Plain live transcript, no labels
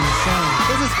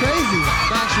crazy.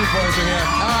 Backstreet Boys are here.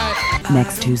 All right.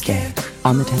 Next Tuesday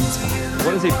on the 10 Spot.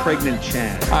 What is a pregnant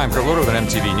Chad? Hi, I'm Carlotto with an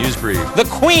MTV News Brief. The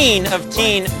queen of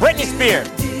teen, Britney Spears.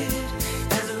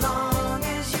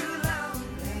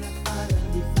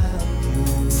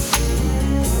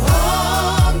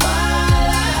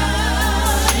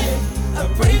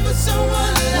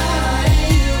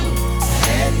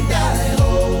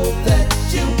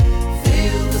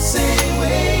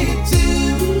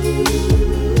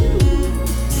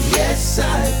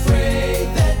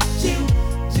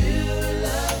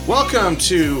 Welcome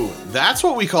to That's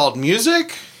What We Called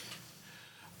Music,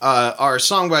 our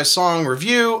song-by-song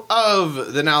review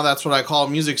of the Now That's What I Call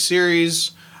Music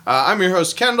series. I'm your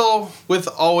host, Kendall, with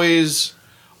always,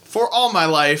 for all my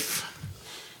life,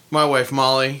 my wife,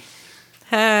 Molly.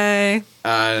 Hey.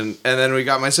 And then we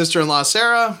got my sister-in-law,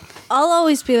 Sarah. I'll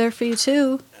always be there for you,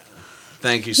 too.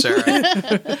 Thank you,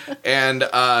 Sarah.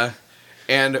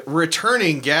 and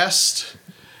returning guest,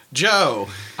 Joe.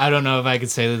 I don't know if I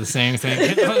could say the same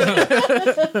thing.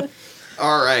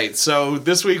 All right, so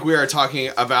this week we are talking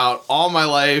about All My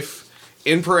Life,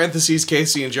 in parentheses,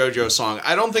 Casey and JoJo song.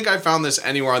 I don't think I found this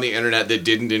anywhere on the internet that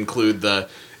didn't include the,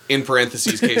 in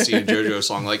parentheses, Casey and JoJo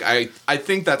song. Like, I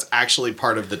think that's actually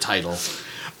part of the title.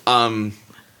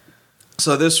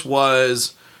 So this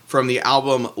was from the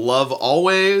album Love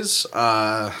Always.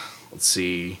 Let's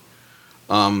see.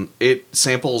 It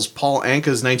samples Paul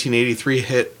Anka's 1983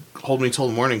 hit Hold Me Till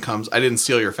the Morning Comes. I didn't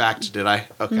steal your fact, did I?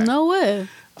 Okay. No way.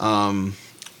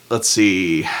 Let's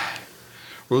see.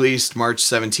 Released March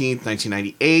 17th,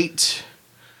 1998.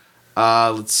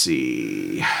 Let's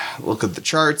see. Look at the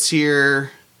charts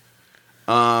here.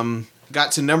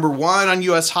 Got to number 1 on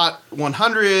US Hot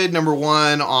 100, number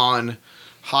 1 on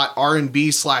Hot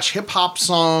R&B/hip-hop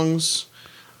songs.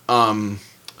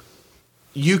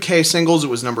 UK singles, it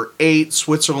was number 8,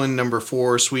 Switzerland number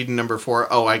 4, Sweden number 4.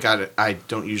 Oh, I got it. I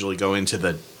don't usually go into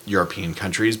the European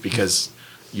countries because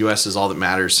US is all that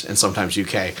matters, and sometimes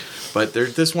UK. But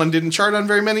this one didn't chart on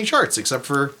very many charts, except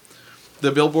for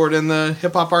the Billboard and the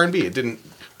hip-hop R&B. It didn't,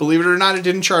 believe it or not, it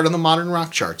didn't chart on the modern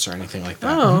rock charts or anything like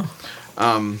that.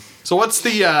 Oh. So what's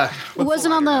the... It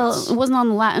wasn't on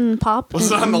the Latin pop?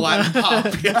 Was it on the Latin pop?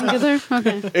 Yeah. Together?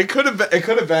 Okay. It could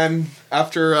have been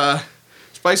after...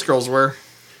 Spice Girls were.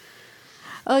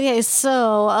 Okay,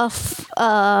 so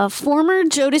former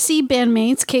Jodeci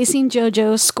bandmates Casey and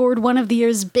JoJo scored one of the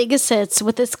year's biggest hits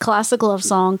with this classic love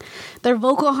song. Their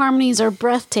vocal harmonies are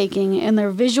breathtaking, and their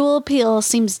visual appeal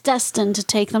seems destined to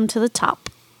take them to the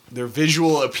top. Their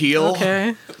visual appeal?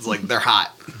 Okay. It's like they're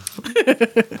hot.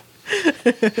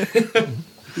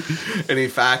 Any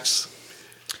facts?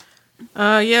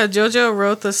 Yeah, JoJo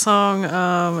wrote the song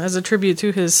as a tribute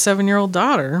to his 7-year-old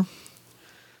daughter.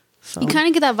 So. You kind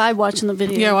of get that vibe watching the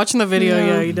video. Yeah, watching the video,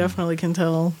 yeah, you definitely can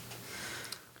tell.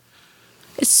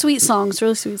 It's sweet songs,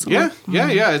 really sweet songs.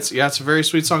 Yeah. It's a very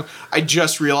sweet song. I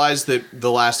just realized that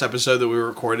the last episode that we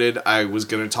recorded, I was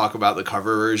going to talk about the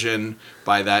cover version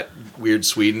by that weird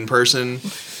Sweden person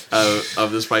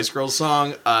of the Spice Girls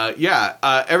song.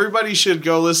 Everybody should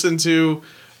go listen to...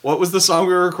 What was the song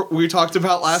we talked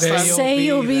about last time? Say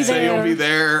You'll Be There. Say You'll Be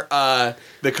There.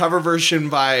 The cover version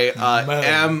by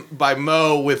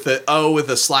Mo with the O with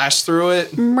a slash through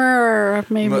it. Mer,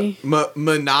 maybe.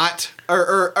 Not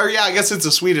or I guess it's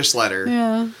a Swedish letter.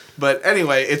 Yeah. But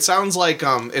anyway, it sounds like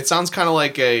kind of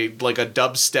like a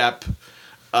dubstep,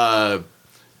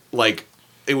 like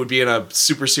it would be in a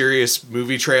super serious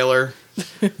movie trailer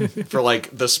for like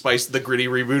the gritty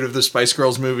reboot of the Spice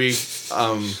Girls movie.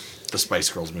 The Spice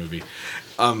Girls movie.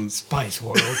 Spice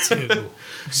World 2.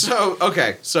 So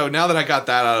now that I got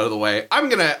that out of the way, I'm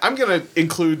gonna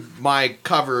include my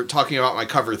cover, talking about my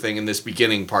cover thing in this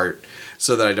beginning part,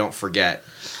 so that I don't forget.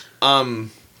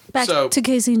 Back to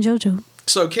Casey and JoJo.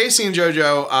 So Casey and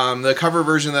JoJo, the cover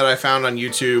version that I found on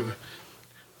YouTube.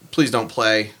 Please don't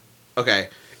play. Okay,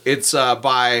 it's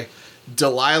by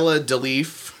Delilah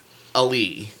Dalif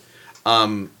Ali,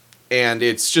 and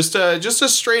it's just a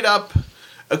straight up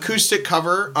acoustic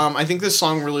cover. I think this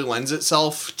song really lends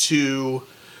itself to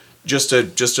just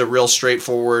a real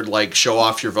straightforward, like, show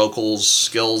off your vocals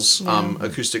skills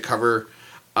acoustic cover.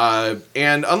 And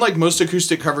unlike most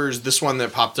acoustic covers, this one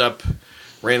that popped up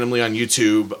randomly on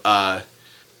YouTube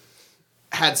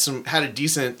had a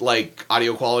decent, like,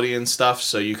 audio quality and stuff,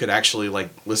 so you could actually, like,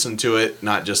 listen to it,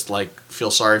 not just, like,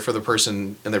 feel sorry for the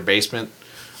person in their basement.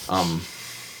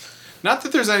 Not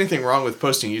that there's anything wrong with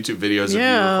posting YouTube videos of you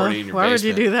recording in your basement. Why would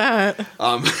you do that?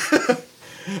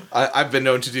 I've been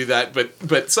known to do that,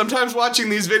 but sometimes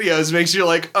watching these videos makes you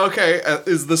like, okay,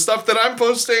 is the stuff that I'm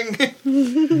posting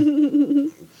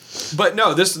But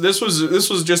no, this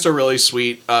was just a really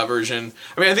sweet version.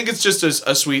 I mean, I think it's just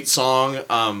a sweet song.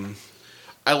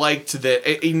 I liked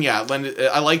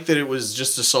that. I liked that it was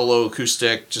just a solo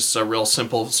acoustic, just some real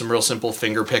simple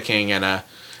finger picking and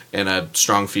a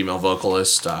strong female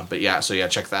vocalist. But yeah, so yeah,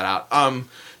 check that out.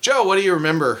 Joe, what do you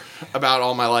remember about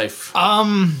All My Life?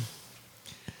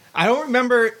 I don't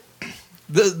remember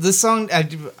the song.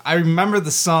 I remember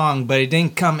the song, but it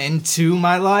didn't come into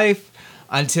my life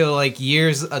until like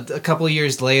a couple of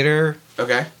years later.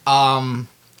 Okay.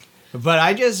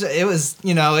 But it was,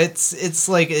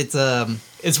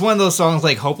 it's one of those songs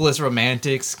like Hopeless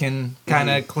Romantics can kind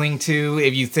of cling to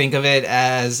if you think of it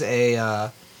as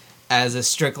a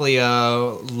strictly a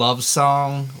love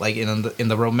song, like in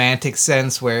the romantic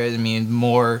sense, where I mean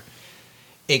more,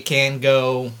 it can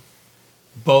go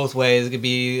both ways. It could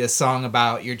be a song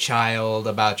about your child,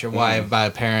 about your wife,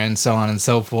 about a parent, so on and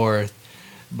so forth.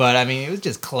 But I mean, it was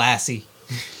just classy.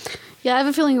 Yeah, I have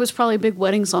a feeling it was probably a big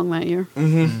wedding song that year.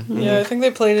 Yeah, I think they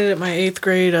played it at my 8th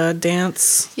grade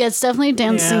dance. Yeah, it's definitely a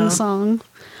dancing Yeah. song.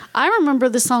 I remember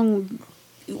the song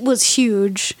was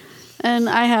huge, and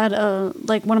I had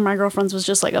one of my girlfriends was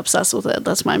just like obsessed with it.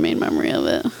 That's my main memory of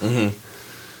it.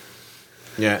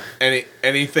 Yeah.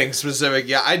 Anything specific?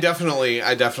 Yeah, I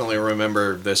definitely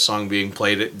remember this song being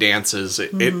played at dances.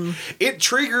 It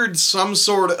triggered some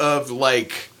sort of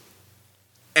like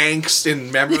angst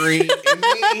and memory in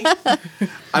me.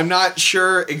 I'm not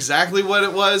sure exactly what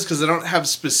it was because I don't have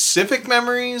specific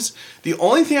memories. The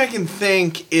only thing I can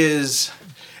think is,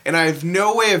 and I have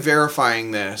no way of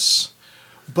verifying this,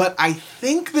 but I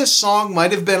think this song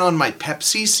might have been on my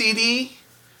Pepsi CD.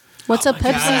 What's a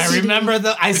Pepsi? God, I CD?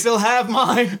 remember I still have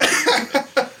mine.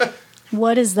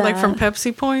 What is that? Like from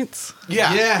Pepsi Points?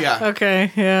 Yeah.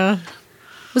 Okay, yeah.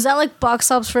 Was that like box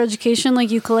tops for education? Like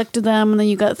you collected them and then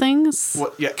you got things?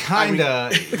 What, yeah, Kinda.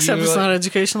 Except it's not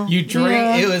educational. You drink.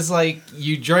 Yeah. It was like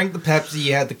you drank the Pepsi.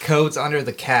 You had the codes under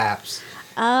the caps,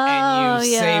 Oh, and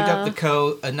you yeah. saved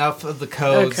up enough of the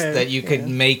codes Okay, that you could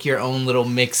make your own little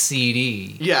mix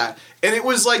CD. Yeah, and it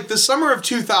was like the summer of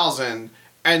 2000,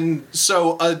 and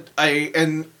so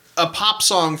a pop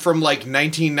song from like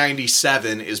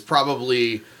 1997 is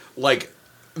probably like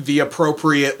the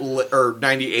appropriate or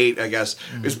 98, I guess,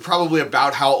 is probably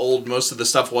about how old most of the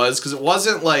stuff was, because it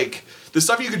wasn't like the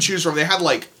stuff you could choose from. They had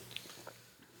like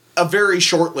a very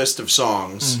short list of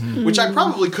songs, which I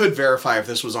probably could verify if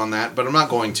this was on that, but I'm not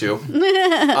going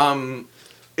to.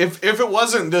 If it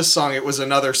wasn't this song, it was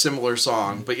another similar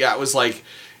song. But yeah, it was like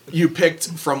you picked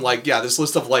from like this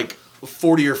list of like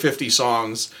 40 or 50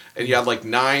 songs, and you had like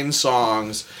 9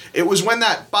 songs. It was when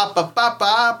that ba ba ba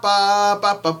ba ba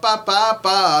ba ba ba ba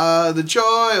ba the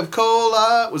joy of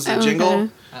cola was the jingle.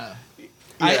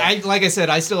 I like I said,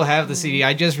 I still have the CD.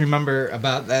 I just remember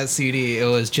about that CD. It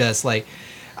was just like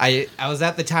I was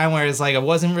at the time where it's like I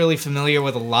wasn't really familiar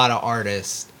with a lot of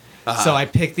artists. So I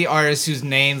picked the artists whose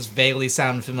names vaguely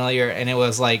sound familiar, and it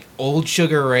was like old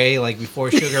Sugar Ray, like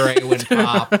before Sugar Ray went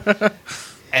pop,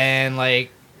 and like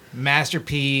Master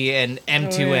P and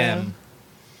M2M.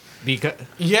 Because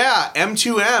Yeah,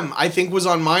 M2M I think was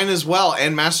on mine as well,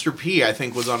 and Master P I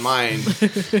think was on mine.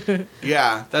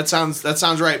 Yeah, that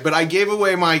sounds right. But I gave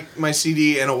away my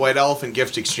CD in a White Elephant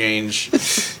gift exchange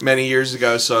many years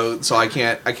ago, so I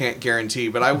can't guarantee.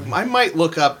 But I might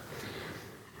look up.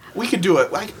 We could do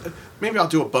it. Maybe I'll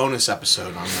do a bonus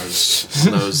episode on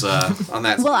those on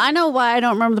that. Well, I know why I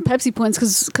don't remember the Pepsi points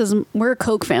because we're a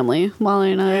Coke family.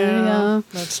 Molly and I. Yeah,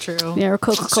 That's true. yeah, we're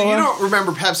Coca-Cola. So you don't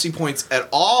remember Pepsi points at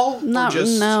all? Not or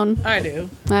just, known. I do.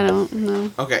 I don't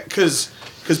know. Okay, because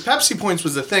Pepsi points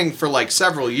was a thing for like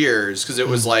several years, because it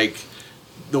was like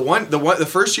the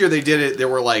first year they did it, there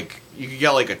were like you could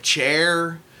get like a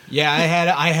chair. yeah,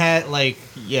 I had like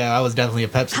I was definitely a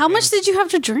Pepsi. How fan. much did you have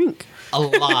to drink? A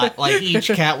lot. Like each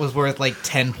cat was worth like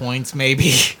 10 points,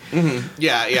 maybe.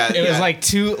 Yeah. It was like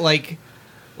 2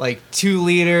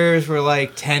 liters were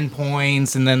like 10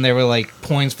 points, and then there were like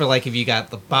points for like if you got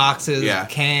the boxes, Yeah.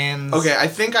 cans. Okay, I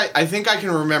think I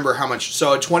can remember how much.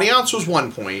 So a 20 ounce was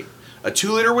 1 point, a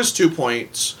 2 liter was 2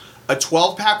 points, a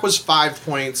 12 pack was 5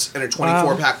 points, and a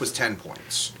 24 pack was 10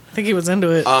 points. I think he was into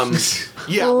it.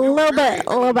 Yeah, A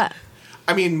little bit.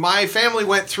 I mean, my family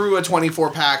went through a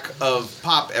 24 pack of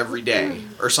pop every day,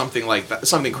 or something like that,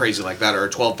 something crazy like that, or a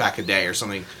 12 pack a day, or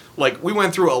something. Like we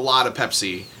went through a lot of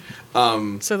Pepsi.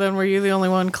 So then were you the only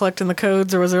one collecting the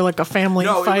codes, or was there like a family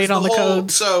No, it was fight on the whole,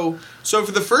 codes? So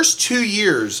for the first 2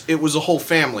 years, it was a whole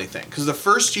family thing. Because the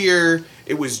first year,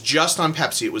 it was just on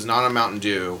Pepsi. It was not on Mountain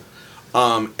Dew.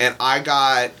 And I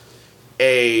got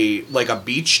a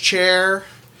beach chair,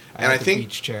 And I the think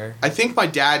beach chair. I think my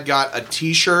dad got a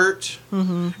T-shirt,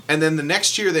 and then the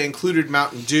next year they included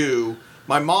Mountain Dew.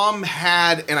 My mom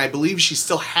had, and I believe she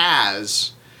still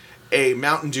has, a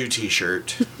Mountain Dew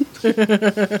T-shirt.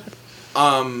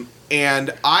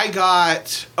 And I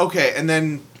got and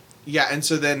then and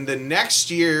so then the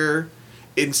next year,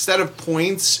 instead of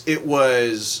points, it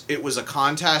was a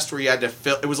contest where you had to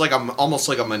fill. It was like almost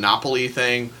like a Monopoly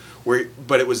thing,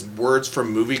 but it was words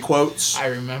from movie quotes. I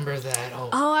remember that.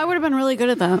 Oh, I would have been really good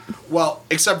at that. Well,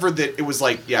 except for that, it was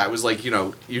like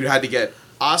you had to get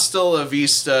Hasta la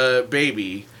Vista,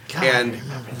 baby, God, and I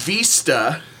remember that.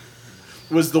 Vista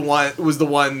was the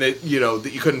one that that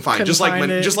you couldn't find, Couldn't just like find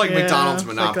it. McDonald's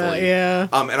like Monopoly. that, yeah.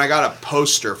 And I got a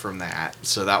poster from that,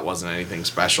 so that wasn't anything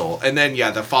special. And then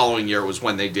the following year was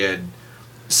when they did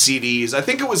CDs. I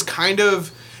think it was kind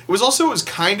of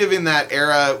in that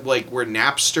era, like where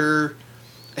Napster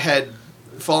had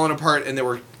fallen apart,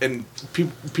 and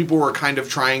people were kind of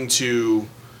trying to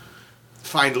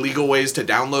find legal ways to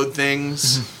download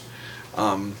things.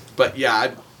 But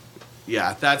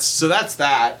that's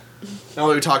that. Now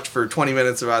that we talked for 20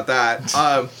 minutes about that.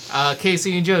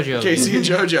 Casey and JoJo. Casey and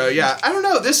JoJo, yeah. I don't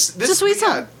know. This It's a sweet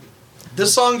song.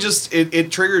 This song just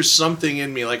it triggers something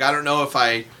in me. Like, I don't know if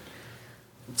I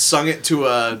sung it to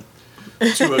a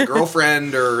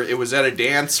girlfriend or it was at a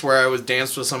dance where I was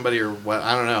danced with somebody or what.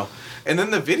 I don't know. And then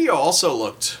the video also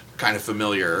looked kind of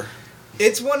familiar.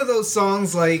 It's one of those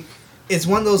songs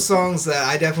that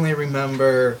I definitely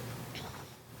remember.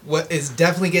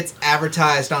 Definitely gets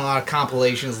advertised on a lot of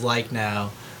compilations like now,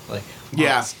 like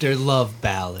Monster Love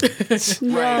Ballad.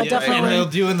 Yeah, definitely. And they'll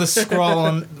doing the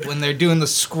scroll when they're doing the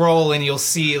scroll, and they'll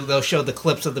show the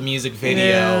clips of the music video.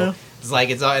 Yeah. It's like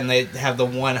and they have the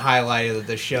one highlighter that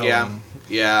they're showing.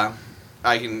 Yeah.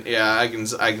 I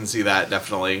can see that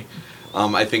definitely.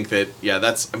 I think that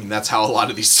that's how a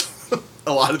lot of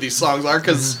these songs are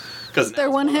because They're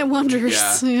one-hit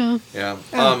wonders. Yeah.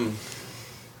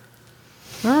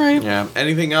 All right. Yeah.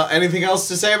 Anything else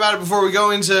to say about it before we go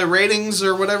into ratings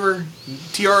or whatever?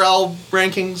 TRL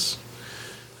rankings.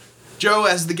 Joe,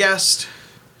 as the guest,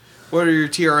 what are your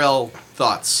TRL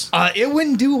thoughts? It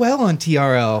wouldn't do well on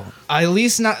TRL. At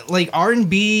least not like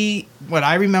R&B. What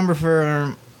I remember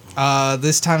for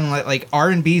this time, like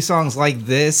R&B songs like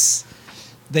this,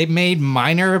 they made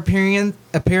minor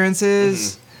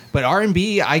appearances, but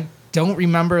R&B, I don't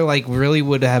remember like really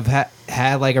would have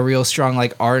had like a real strong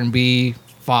like R&B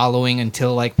following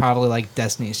until like probably like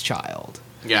Destiny's Child.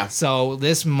 Yeah. So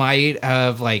this might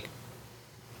have like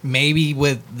maybe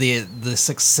with the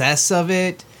success of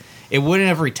it, it wouldn't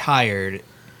have retired.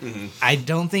 Mm-hmm. I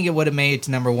don't think it would have made it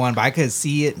to number 1, but I could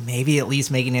see it maybe at least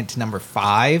making it to number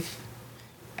 5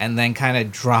 and then kind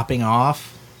of dropping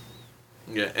off.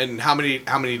 Yeah. And how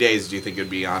many days do you think it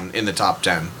would be in the top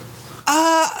 10?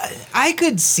 I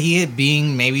could see it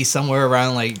being maybe somewhere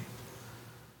around like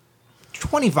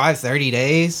 25, 30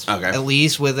 days. Okay. At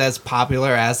least with as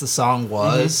popular as the song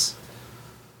was.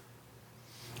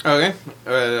 Mm-hmm.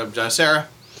 Okay. Sarah?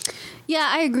 Yeah,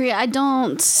 I agree. I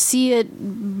don't see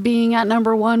it being at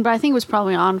number 1, but I think it was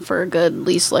probably on for a good at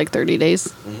least like 30 days.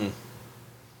 Mm-hmm.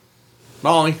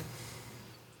 Molly?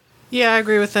 Yeah, I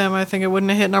agree with them. I think it wouldn't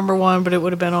have hit number 1, but it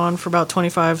would have been on for about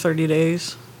 25, 30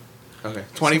 days. Okay.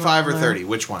 25 or 30?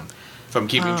 Which one? If I'm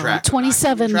keeping track.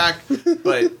 27. But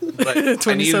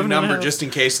I need a number 27.5. just in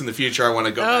case in the future I want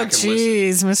to go Oh, back and listen.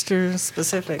 jeez, Mr.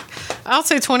 Specific. I'll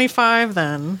say 25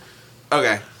 then.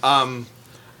 Okay. I'm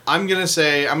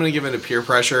gonna give it a peer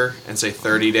pressure and say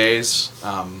 30 days.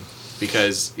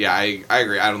 Because I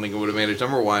agree. I don't think it would have made it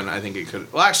number 1. I think it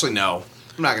could. Well, actually, no.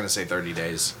 I'm not gonna say 30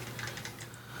 days.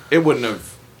 It wouldn't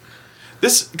have.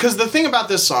 Because the thing about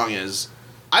this song is,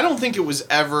 I don't think it was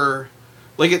ever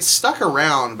like it stuck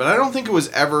around, but I don't think it was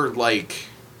ever like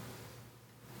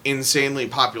insanely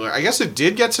popular. I guess it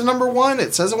did get to number 1.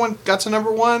 It says it got to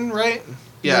number 1, right?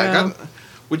 Yeah.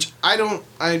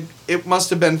 It must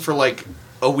have been for like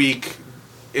a week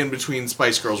in between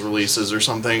Spice Girls releases or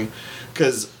something,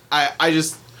 because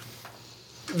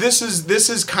this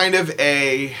is kind of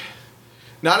a,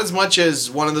 not as much as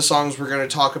one of the songs we're going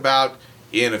to talk about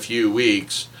in a few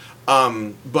weeks,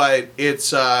 but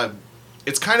it's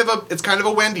kind of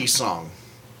a Wendy's song.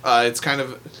 I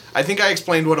think I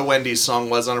explained what a Wendy's song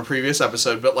was on a previous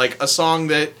episode, but like a song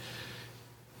that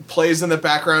plays in the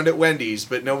background at Wendy's,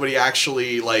 but nobody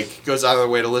actually like goes out of their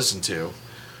way to listen to.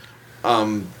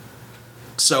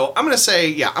 So I'm gonna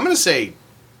say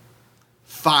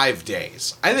 5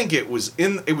 days. I think it was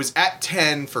at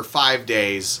 10 for 5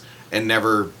 days and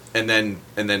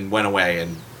then went away,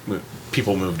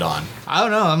 people moved on. I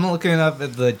don't know. I'm looking up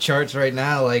at the charts right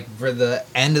now. Like for the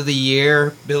end of the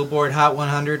year, Billboard Hot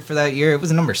 100 for that year, it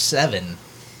was number 7.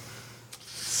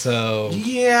 So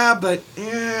Yeah, but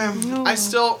I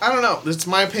don't know. It's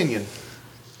my opinion.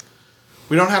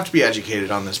 We don't have to be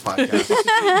educated on this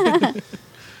podcast.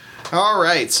 All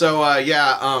right, so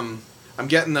I'm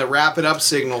getting the wrap it up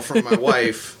signal from my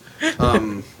wife.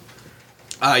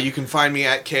 You can find me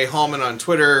at K Hallman on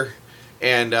Twitter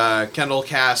and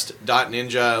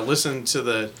KendallCast.ninja. Listen to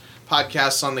the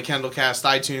podcasts on the KendallCast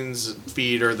iTunes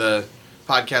feed or the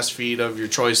podcast feed of your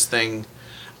choice thing.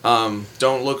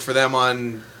 Don't look for them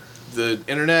on the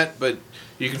internet, but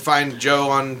you can find Joe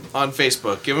on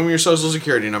Facebook. Give him your social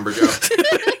security number, Joe.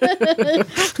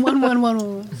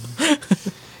 1111.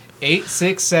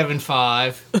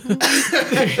 8675.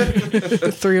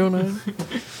 309.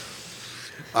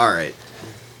 All right.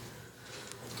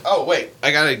 Oh, wait.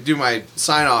 I got to do my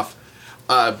sign off.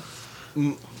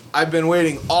 I've been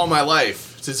waiting all my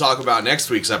life to talk about next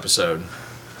week's episode.